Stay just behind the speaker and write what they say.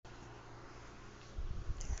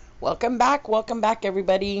Welcome back,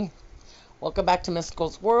 everybody. Welcome back to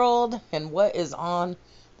Mystical's World and what is on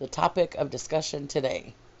the topic of discussion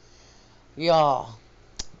today. Y'all,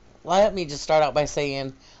 let me just start out by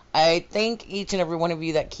saying I thank each and every one of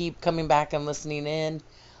you that keep coming back and listening in.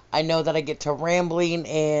 I know that I get to rambling,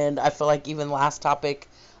 and I feel like even last topic,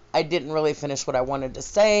 I didn't really finish what I wanted to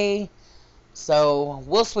say. So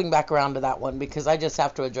we'll swing back around to that one because I just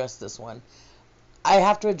have to address this one. I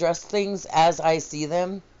have to address things as I see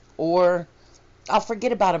them, or I'll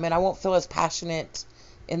forget about them and I won't feel as passionate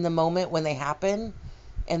in the moment when they happen.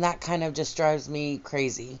 And that kind of just drives me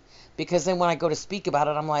crazy. Because then when I go to speak about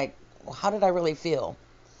it, I'm like, well, how did I really feel?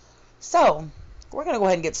 So, we're going to go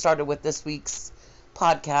ahead and get started with this week's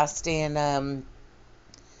podcast and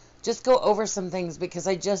just go over some things because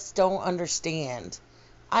I just don't understand.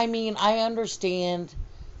 I mean, I understand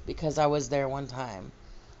because I was there one time.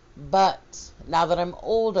 But now that I'm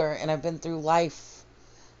older and I've been through life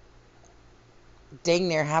dang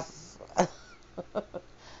near half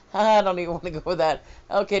I don't even want to go with that.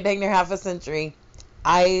 Okay, dang near half a century.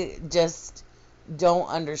 I just don't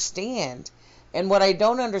understand. And what I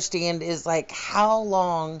don't understand is like how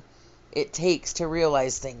long it takes to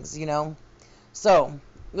realize things, you know? So,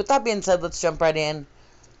 with that being said, let's jump right in.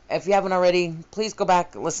 If you haven't already, please go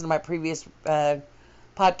back and listen to my previous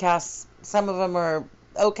podcasts. Some of them are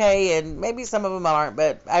okay, and maybe some of them aren't,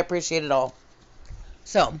 but I appreciate it all.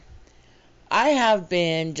 So, I have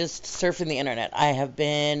been just surfing the internet. I have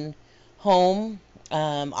been home,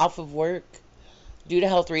 off of work, due to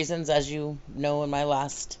health reasons, as you know in my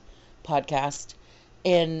last podcast,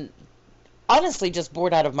 and honestly just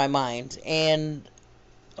bored out of my mind. And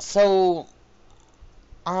so,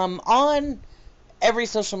 on every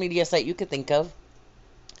social media site you could think of,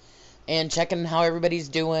 and checking how everybody's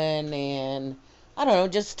doing, and I don't know,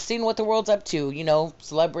 just seeing what the world's up to, you know,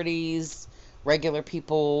 celebrities, regular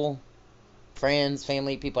people, friends,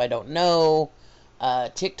 family, people I don't know,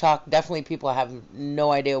 TikTok, definitely people I have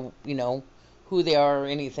no idea, you know, who they are or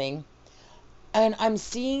anything. And I'm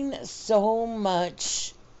seeing so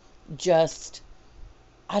much just,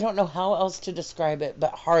 I don't know how else to describe it,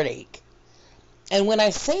 but heartache. And when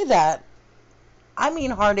I say that, I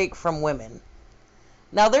mean heartache from women.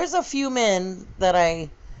 Now, there's a few men that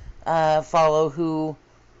I follow who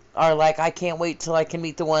are like, I can't wait till I can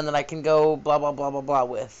meet the one that I can go blah, blah, blah, blah, blah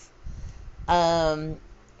with.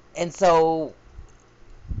 And so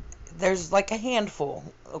there's like a handful,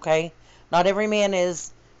 okay? Not every man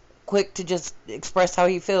is quick to just express how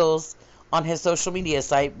he feels on his social media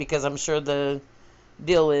site, because I'm sure the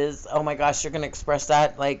deal is, oh my gosh, you're going to express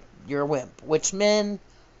that like you're a wimp. Which men,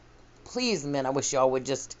 please men, I wish y'all would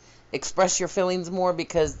just express your feelings more,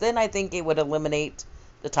 because then I think it would eliminate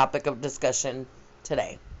the topic of discussion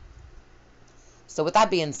today. So with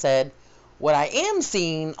that being said, what I am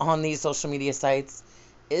seeing on these social media sites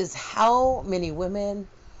is how many women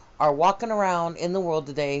are walking around in the world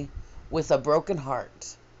today with a broken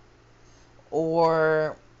heart,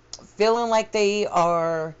 or feeling like they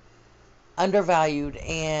are undervalued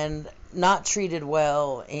and not treated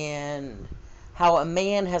well, and how a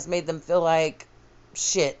man has made them feel like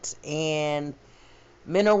shit, and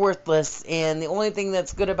men are worthless, and the only thing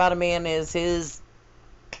that's good about a man is his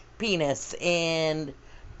penis, and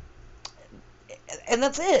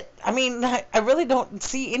that's it. I mean, I really don't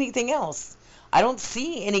see anything else. I don't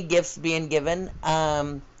see any gifts being given.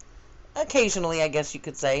 Occasionally, I guess you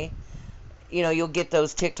could say. You know, you'll get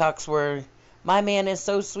those TikToks where my man is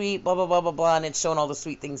so sweet, blah, blah, blah, blah, blah, and it's showing all the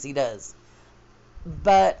sweet things he does.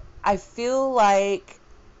 But I feel like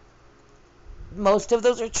most of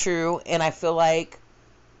those are true, and I feel like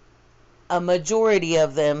a majority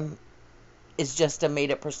of them is just a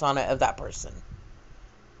made-up persona of that person.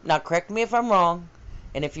 Now, correct me if I'm wrong,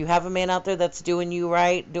 and if you have a man out there that's doing you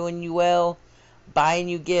right, doing you well, buying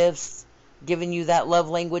you gifts, giving you that love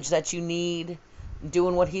language that you need,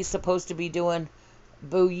 doing what he's supposed to be doing,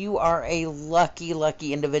 boo, you are a lucky,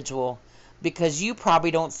 lucky individual, because you probably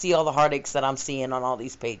don't see all the heartaches that I'm seeing on all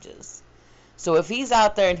these pages. So if he's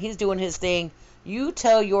out there and he's doing his thing, you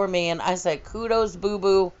tell your man, I said, kudos,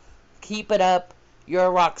 boo-boo, keep it up, you're a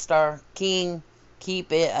rock star, king,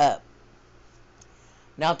 keep it up.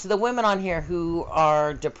 Now, to the women on here who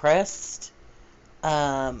are depressed,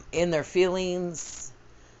 in their feelings,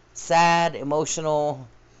 sad, emotional,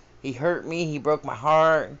 he hurt me, he broke my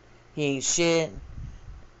heart, he ain't shit,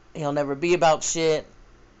 he'll never be about shit,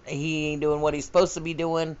 he ain't doing what he's supposed to be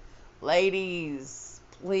doing. Ladies,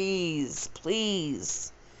 please,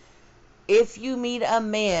 please, if you meet a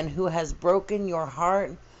man who has broken your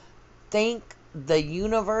heart, thank the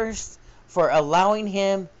universe for allowing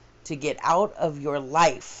him to get out of your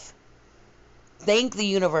life. Thank the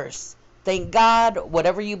universe. Thank God,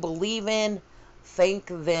 whatever you believe in, thank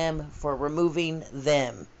them for removing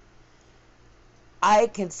them. I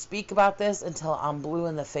can speak about this until I'm blue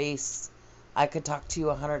in the face. I could talk to you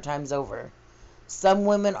 100 times over. Some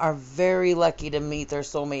women are very lucky to meet their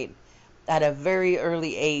soulmate at a very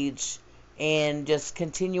early age and just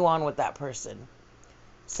continue on with that person.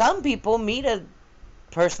 Some people meet a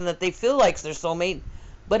person that they feel like's their soulmate,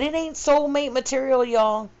 but it ain't soulmate material,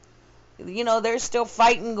 y'all. You know, there's still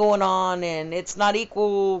fighting going on, and it's not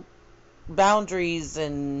equal boundaries,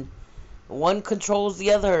 and one controls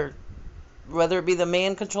the other, whether it be the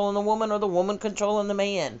man controlling the woman or the woman controlling the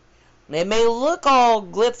man. It may look all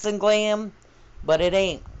glitz and glam, but it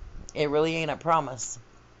ain't. It really ain't, I promise.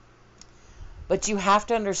 But you have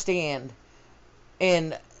to understand,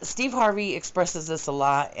 and Steve Harvey expresses this a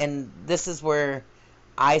lot, and this is where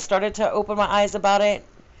I started to open my eyes about it.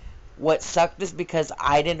 What sucked is because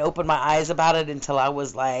I didn't open my eyes about it until I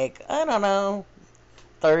was like, I don't know,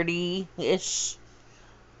 30-ish.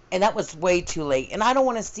 And that was way too late. And I don't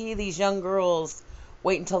want to see these young girls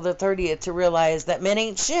wait until they're 30 to realize that men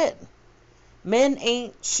ain't shit. Men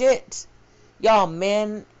ain't shit. Y'all,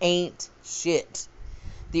 men ain't shit.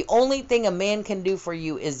 The only thing a man can do for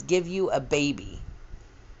you is give you a baby.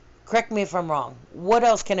 Correct me if I'm wrong. What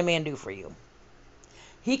else can a man do for you?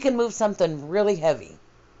 He can move something really heavy.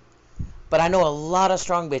 But I know a lot of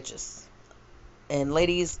strong bitches. And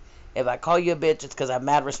ladies, if I call you a bitch, it's because I have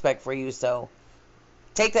mad respect for you. So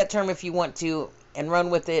take that term if you want to and run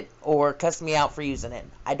with it, or cuss me out for using it.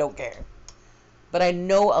 I don't care. But I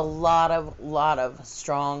know a lot of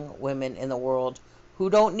strong women in the world who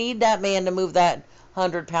don't need that man to move that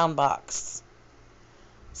 100-pound box.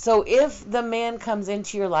 So if the man comes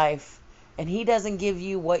into your life and he doesn't give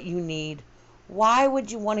you what you need, why would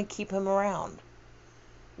you want to keep him around?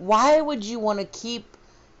 Why would you want to keep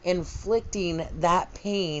inflicting that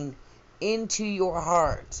pain into your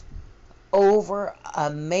heart over a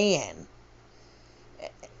man?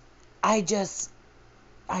 I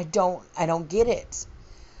don't get it.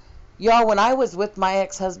 Y'all, when I was with my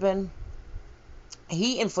ex-husband,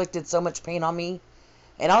 he inflicted so much pain on me.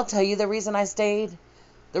 And I'll tell you the reason I stayed.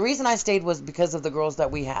 The reason I stayed was because of the girls that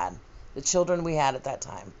we had. The children we had at that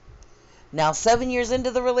time. Now, 7 years into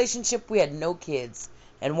the relationship, we had no kids.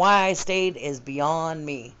 And why I stayed is beyond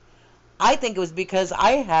me. I think it was because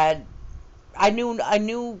I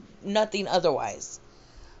knew nothing otherwise.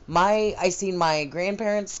 I seen my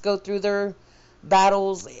grandparents go through their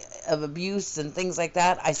battles of abuse and things like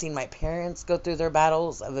that. I seen my parents go through their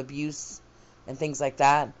battles of abuse and things like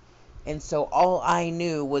that. And so all I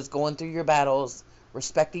knew was going through your battles,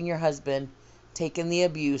 respecting your husband, taking the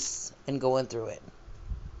abuse, and going through it.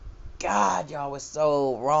 God, y'all was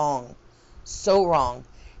so wrong. So wrong.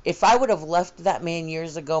 If I would have left that man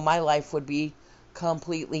years ago, my life would be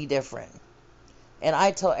completely different. And I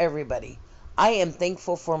tell everybody, I am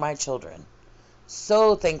thankful for my children.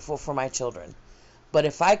 So thankful for my children. But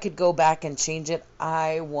if I could go back and change it,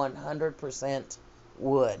 I 100%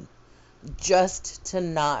 would. Just to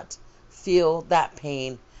not feel that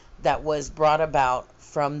pain that was brought about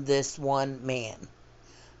from this one man.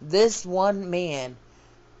 This one man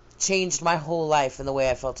changed my whole life in the way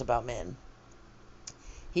I felt about men.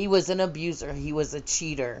 He was an abuser. He was a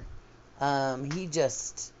cheater. He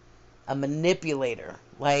just a manipulator.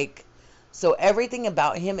 So everything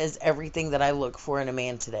about him is everything that I look for in a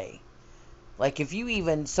man today. Like, if you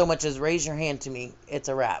even so much as raise your hand to me, it's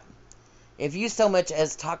a wrap. If you so much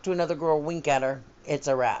as talk to another girl, wink at her, it's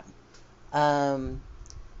a wrap.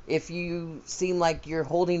 If you seem like you're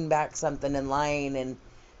holding back something and lying and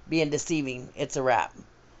being deceiving, it's a wrap.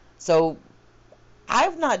 So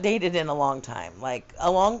I've not dated in a long time,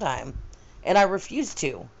 and I refuse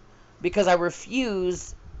to, because I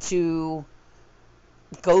refuse to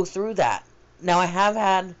go through that. Now, I have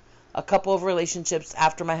had a couple of relationships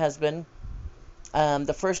after my husband.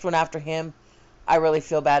 The first one after him, I really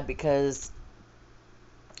feel bad because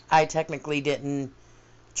I technically didn't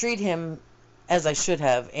treat him as I should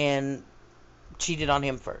have and cheated on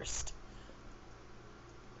him first.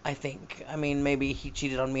 I think. I mean, maybe he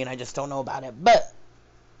cheated on me and I just don't know about it. But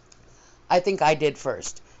I think I did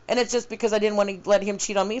first. And it's just because I didn't want to let him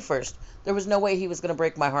cheat on me first. There was no way he was going to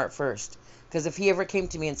break my heart first. Because if he ever came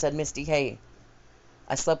to me and said, Misty, hey,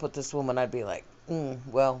 I slept with this woman, I'd be like,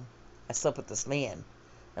 well, I slept with this man.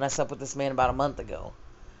 And I slept with this man about a month ago.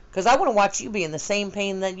 Because I want to watch you be in the same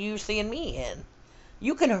pain that you're seeing me in.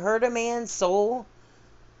 You can hurt a man's soul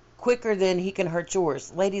quicker than he can hurt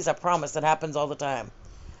yours. Ladies, I promise, that happens all the time.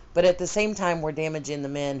 But at the same time, we're damaging the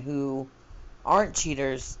men who aren't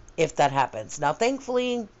cheaters if that happens. Now,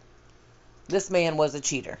 thankfully, this man was a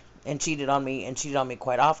cheater. and cheated on me, and cheated on me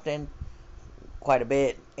quite often, quite a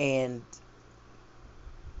bit. And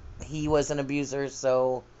he was an abuser,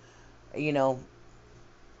 so, you know,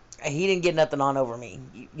 he didn't get nothing on over me.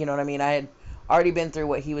 You know what I mean? I had already been through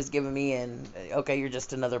what he was giving me, and okay, you're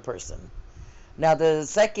just another person. Now, the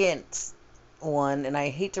second one, and I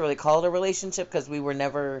hate to really call it a relationship because we were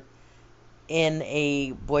never in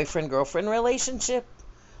a boyfriend-girlfriend relationship.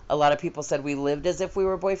 A lot of people said we lived as if we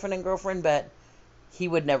were boyfriend and girlfriend, but he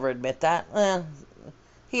would never admit that.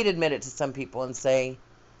 He'd admit it to some people and say,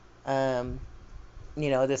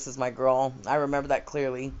 this is my girl. I remember that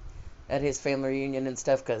clearly at his family reunion and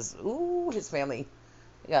stuff because, his family,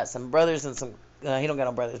 he got some brothers and some, he don't got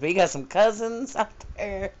no brothers, but he got some cousins out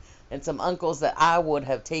there and some uncles that I would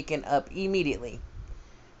have taken up immediately.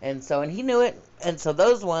 And he knew it. And so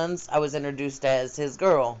those ones, I was introduced as his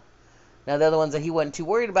girl. Now, the other ones that he wasn't too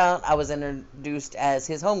worried about, I was introduced as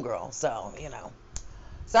his homegirl. So,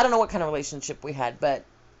 So I don't know what kind of relationship we had, but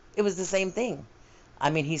it was the same thing. I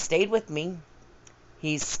mean, he stayed with me.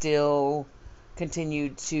 He still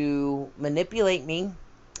continued to manipulate me.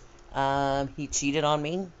 He cheated on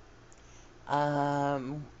me.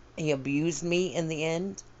 He abused me in the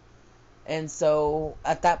end. And so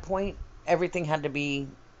at that point, everything had to be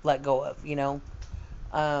let go of,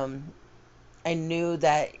 I knew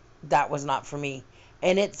that was not for me.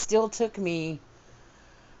 And it still took me,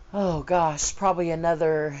 probably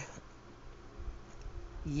another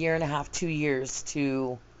year and a half, 2 years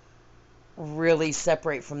to really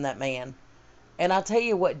separate from that man. And I'll tell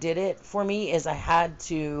you what did it for me is I had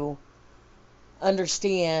to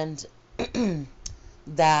understand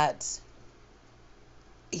that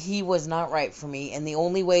he was not right for me. And the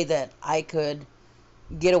only way that I could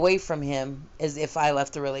get away from him is if I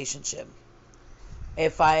left the relationship.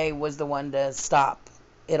 If I was the one to stop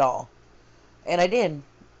it all. And I did.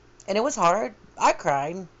 And it was hard. I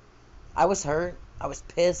cried. I was hurt. I was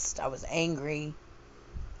pissed. I was angry.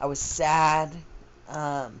 I was sad.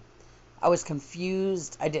 I was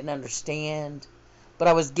confused. I didn't understand. But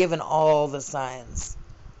I was given all the signs.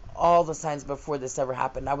 All the signs before this ever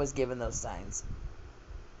happened. I was given those signs.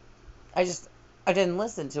 I didn't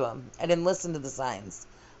listen to them. I didn't listen to the signs.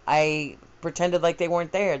 I pretended like they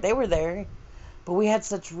weren't there. They were there. But we had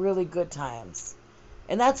such really good times.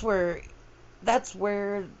 And that's where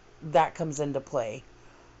that comes into play.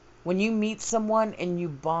 When you meet someone and you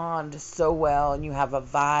bond so well and you have a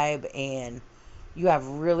vibe and you have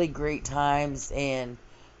really great times and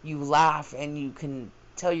you laugh and you can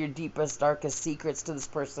tell your deepest, darkest secrets to this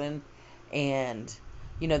person and,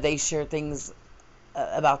 they share things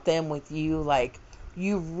about them with you, like,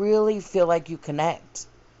 you really feel like you connect.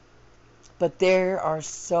 But there are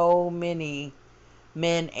so many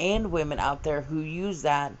men and women out there who use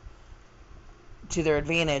that to their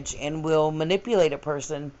advantage and will manipulate a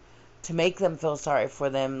person to make them feel sorry for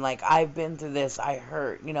them. Like, I've been through this, I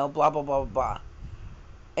hurt, blah, blah, blah, blah.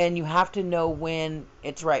 And you have to know when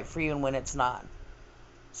it's right for you and when it's not.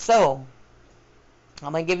 So,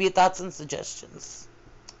 I'm going to give you thoughts and suggestions.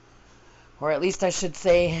 Or at least I should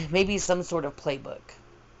say, maybe some sort of playbook.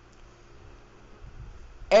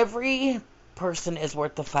 Every person is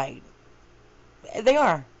worth the fight. They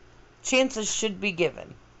are. Chances should be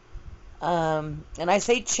given. And I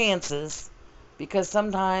say chances because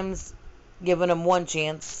sometimes giving them one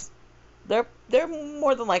chance, they're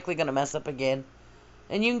more than likely going to mess up again.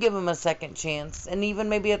 And you can give them a second chance and even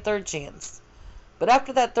maybe a third chance. But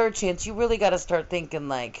after that third chance, you really got to start thinking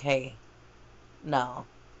like, hey, no,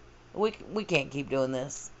 we can't keep doing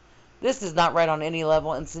this. This is not right on any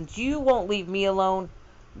level. And since you won't leave me alone,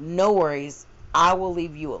 no worries. I will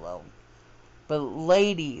leave you alone. But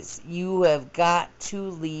ladies, you have got to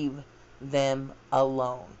leave them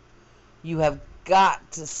alone. You have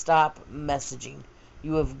got to stop messaging.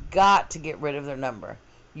 You have got to get rid of their number.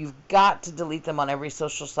 You've got to delete them on every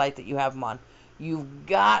social site that you have them on. You've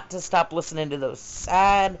got to stop listening to those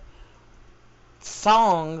sad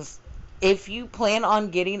songs if you plan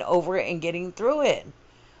on getting over it and getting through it.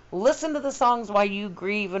 Listen to the songs while you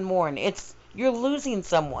grieve and mourn. You're losing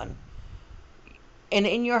someone. And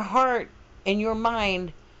in your heart, in your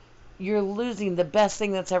mind, you're losing the best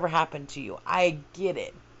thing that's ever happened to you. I get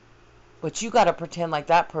it. But you got to pretend like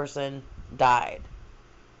that person died.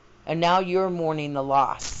 And now you're mourning the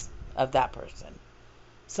loss of that person.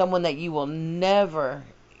 Someone that you will never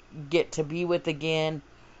get to be with again,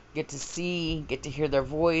 get to see, get to hear their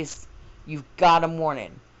voice. You've got to mourn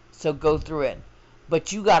it. So go through it.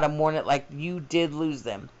 But you got to mourn it like you did lose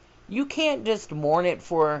them. You can't just mourn it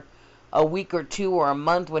for a week or two or a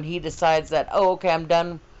month when he decides that, oh, okay, I'm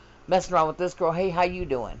done messing around with this girl. Hey, how you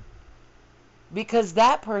doing? Because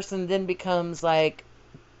that person then becomes like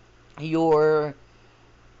You're,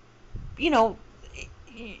 you know,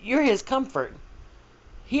 you're his comfort.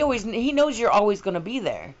 He knows you're always going to be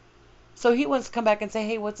there. So he wants to come back and say,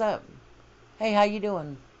 "Hey, what's up? Hey, how you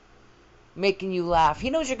doing?" Making you laugh. He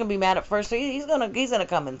knows you're going to be mad at first, so he's going to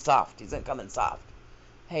come in soft. He's going to come in soft.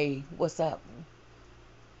 "Hey, what's up?"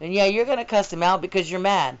 And yeah, you're going to cuss him out because you're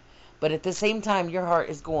mad. But at the same time, your heart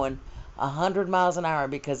is going 100 miles an hour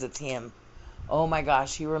because it's him. Oh my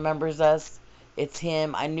gosh, he remembers us. It's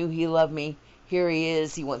him. I knew he loved me. Here he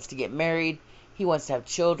is. He wants to get married. He wants to have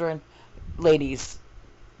children. Ladies,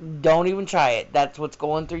 don't even try it. That's what's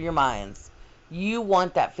going through your minds. You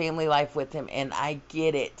want that family life with him, and I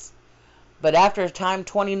get it. But after time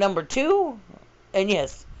 20 number 2, and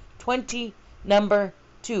yes, 20 number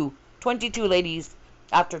 2, 22 ladies,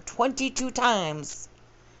 after 22 times,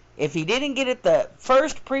 if he didn't get it the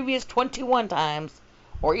first previous 21 times,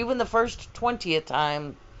 or even the first 20th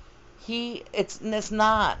time, it's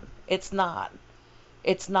not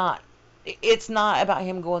about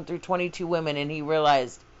him going through 22 women and he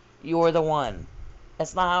realized you're the one.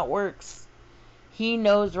 That's not how it works. He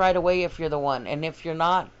knows right away if you're the one, and if you're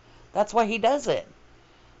not, that's why he does it.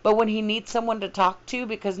 But when he needs someone to talk to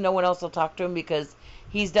because no one else will talk to him because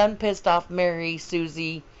he's done pissed off Mary,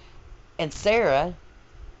 Susie, and Sarah,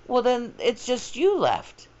 well then it's just you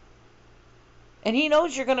left. And he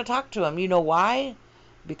knows you're going to talk to him. You know why?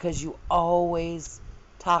 Because you always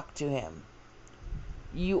talk to him.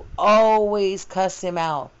 You always cuss him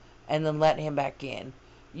out and then let him back in.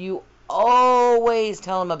 You always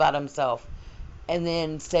tell him about himself and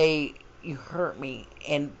then say, "You hurt me,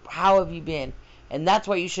 and how have you been?" And that's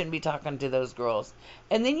why you shouldn't be talking to those girls.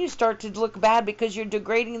 And then you start to look bad because you're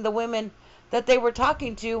degrading the women that they were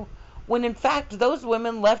talking to, when in fact those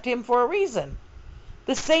women left him for a reason.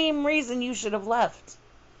 The same reason you should have left.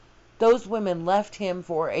 Those women left him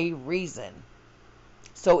for a reason.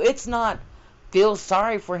 So it's not feel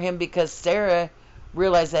sorry for him because Sarah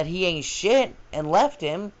realized that he ain't shit and left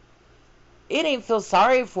him. It ain't feel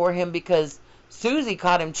sorry for him because Susie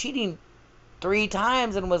caught him cheating 3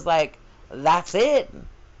 times and was like, "That's it."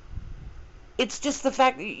 It's just the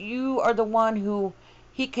fact that you are the one who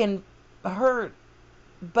he can hurt,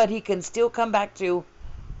 but he can still come back to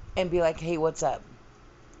and be like, "Hey, what's up?"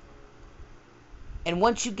 And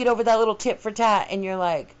once you get over that little tit for tat and you're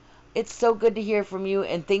like, "It's so good to hear from you,"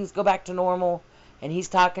 and things go back to normal and he's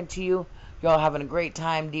talking to you, you're all having a great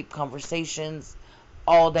time, deep conversations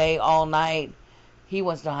all day, all night. He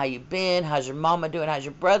wants to know how you've been, how's your mama doing, how's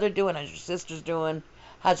your brother doing, how's your sisters doing,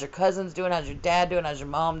 how's your cousins doing, how's your dad doing, how's your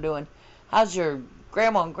mom doing, how's your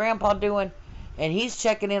grandma and grandpa doing. And he's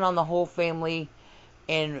checking in on the whole family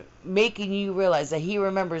and making you realize that he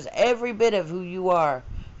remembers every bit of who you are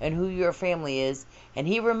and who your family is. And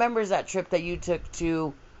he remembers that trip that you took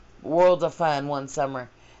to Worlds of Fun one summer.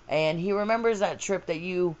 And he remembers that trip that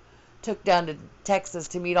you took down to Texas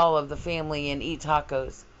to meet all of the family and eat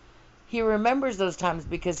tacos. He remembers those times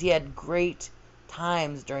because he had great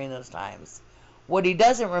times during those times. What he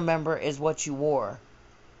doesn't remember is what you wore,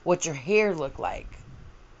 what your hair looked like.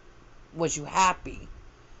 Was you happy?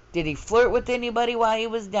 Did he flirt with anybody while he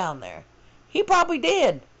was down there? He probably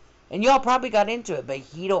did. And y'all probably got into it, but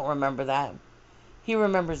he don't remember that. He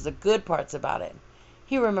remembers the good parts about it.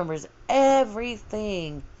 He remembers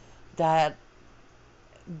everything that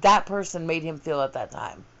that person made him feel at that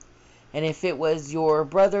time. And if it was your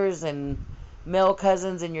brothers and male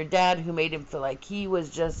cousins and your dad who made him feel like he was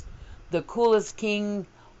just the coolest king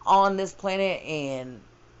on this planet and,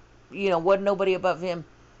 wasn't nobody above him,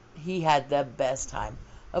 he had the best time.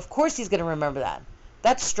 Of course he's going to remember that.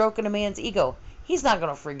 That's stroking a man's ego. He's not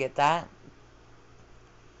going to forget that.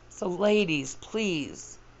 So ladies,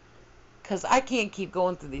 please, because I can't keep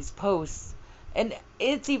going through these posts. And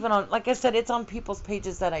it's even on, like I said, it's on people's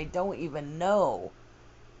pages that I don't even know.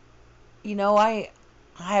 I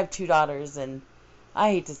have 2 daughters, and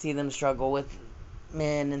I hate to see them struggle with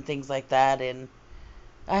men and things like that. And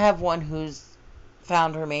I have one who's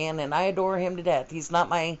found her man, and I adore him to death. He's not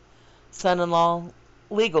my son-in-law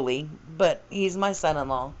legally, but he's my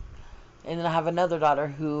son-in-law. And then I have another daughter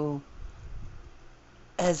who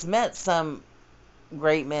has met some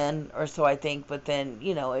great men, or so I think, but then,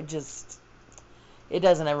 it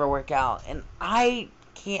doesn't ever work out. And I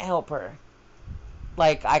can't help her.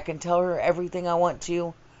 Like, I can tell her everything I want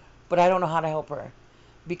to, but I don't know how to help her.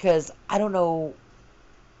 Because I don't know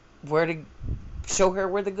where to show her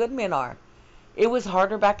where the good men are. It was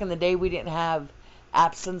harder back in the day. We didn't have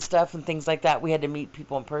apps and stuff and things like that. We had to meet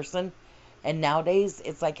people in person. And nowadays,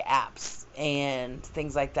 it's like apps and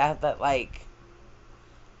things like that like,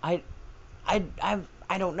 I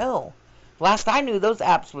don't know. Last I knew, those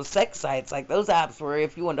apps was sex sites. Like, those apps were,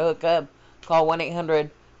 if you want to hook up, call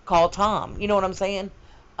 1-800-CALL-TOM. You know what I'm saying?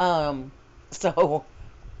 So,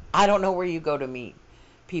 I don't know where you go to meet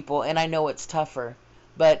people, and I know it's tougher.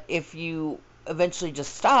 But if you eventually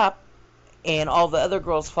just stop, and all the other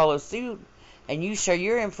girls follow suit, and you share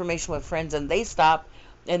your information with friends, and they stop,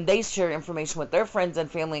 and they share information with their friends and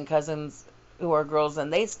family and cousins who are girls,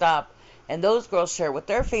 and they stop, and those girls share with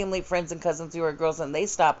their family, friends, and cousins who are girls, and they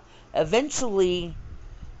stop, eventually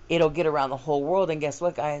it'll get around the whole world. And guess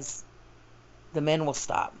what, guys? The men will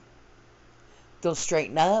stop. They'll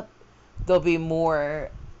straighten up. They'll be more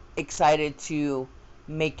excited to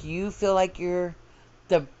make you feel like you're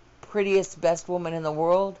the prettiest, best woman in the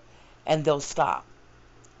world, and they'll stop.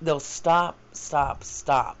 They'll stop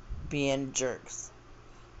being jerks.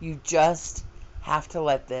 You just have to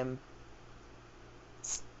let them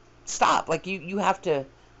stop. Like, you have to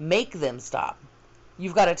make them stop.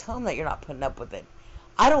 You've got to tell them that you're not putting up with it.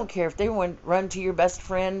 I don't care if they run to your best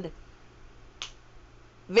friend,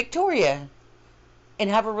 Victoria, and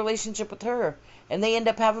have a relationship with her, and they end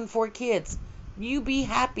up having 4 kids. You be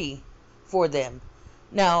happy for them.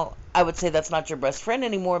 Now, I would say that's not your best friend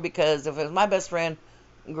anymore, because if it was my best friend,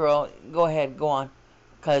 girl, go ahead, go on,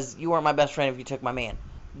 because you weren't my best friend if you took my man.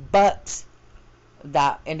 But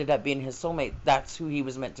that ended up being his soulmate. That's who he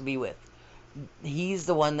was meant to be with. He's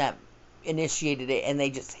the one that initiated it, and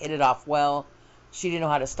they just hit it off well. She didn't know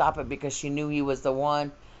how to stop it because she knew he was the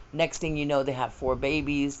one. Next thing you know, they have 4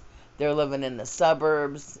 babies. They're living in the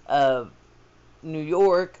suburbs of New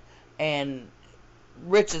York, and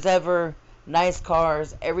rich as ever, nice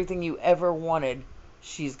cars, everything you ever wanted,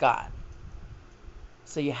 she's got.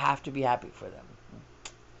 So you have to be happy for them.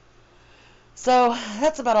 So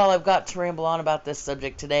that's about all I've got to ramble on about this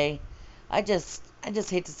subject today. I just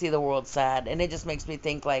hate to see the world sad, and it just makes me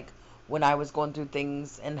think, like, when I was going through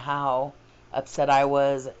things and how upset I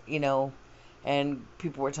was, and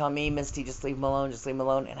people were telling me, Misty, just leave him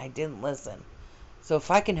alone, and I didn't listen. So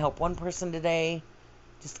if I can help one person today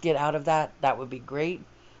just get out of that, that would be great.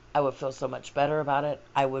 I would feel so much better about it.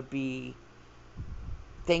 I would be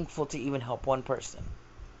thankful to even help one person.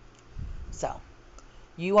 So,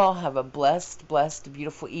 you all have a blessed,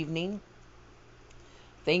 beautiful evening.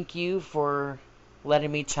 Thank you for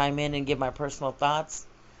letting me chime in and give my personal thoughts.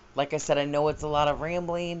 Like I said, I know it's a lot of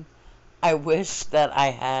rambling. I wish that I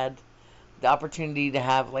had the opportunity to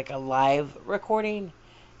have like a live recording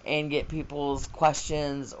and get people's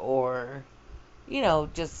questions, or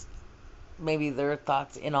just maybe their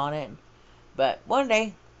thoughts in on it. But one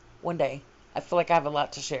day, I feel like I have a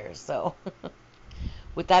lot to share. So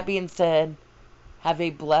with that being said, have a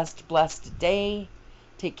blessed day.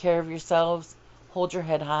 Take care of yourselves. Hold your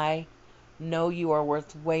head high. Know you are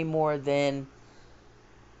worth way more than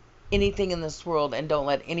anything in this world, and don't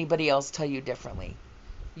let anybody else tell you differently.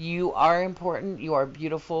 You are important. You are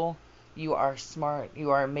beautiful. You are smart.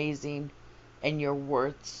 You are amazing. And you're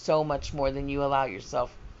worth so much more than you allow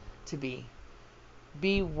yourself to be.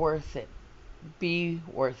 Be worth it. Be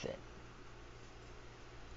worth it.